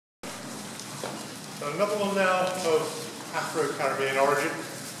So another one now of Afro-Caribbean origin,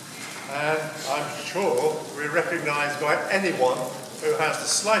 and I'm sure we're recognised by anyone who has the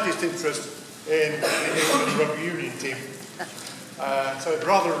slightest interest in the England Rugby Union team. So it's a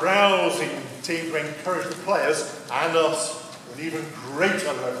rather rousing team to encourage the players and us with an even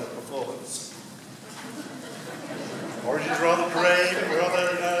greater level of performance. Origin's rather grey,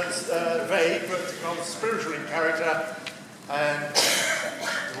 rather vague, but rather spiritual in character, and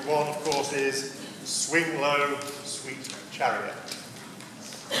the one, of course, is Swing Low, Sweet Chariot.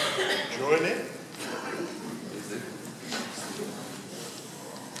 Join in.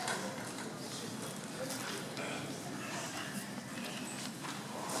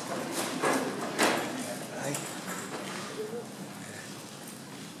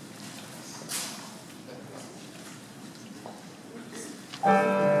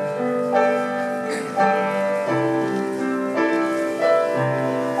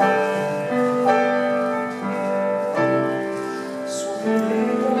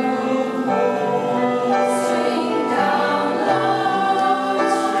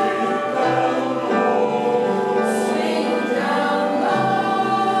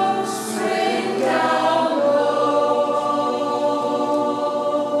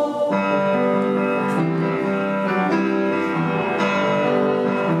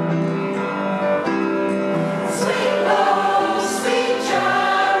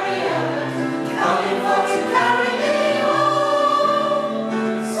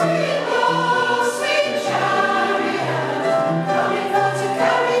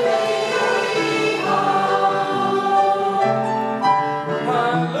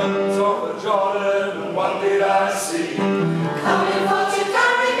 What did I see?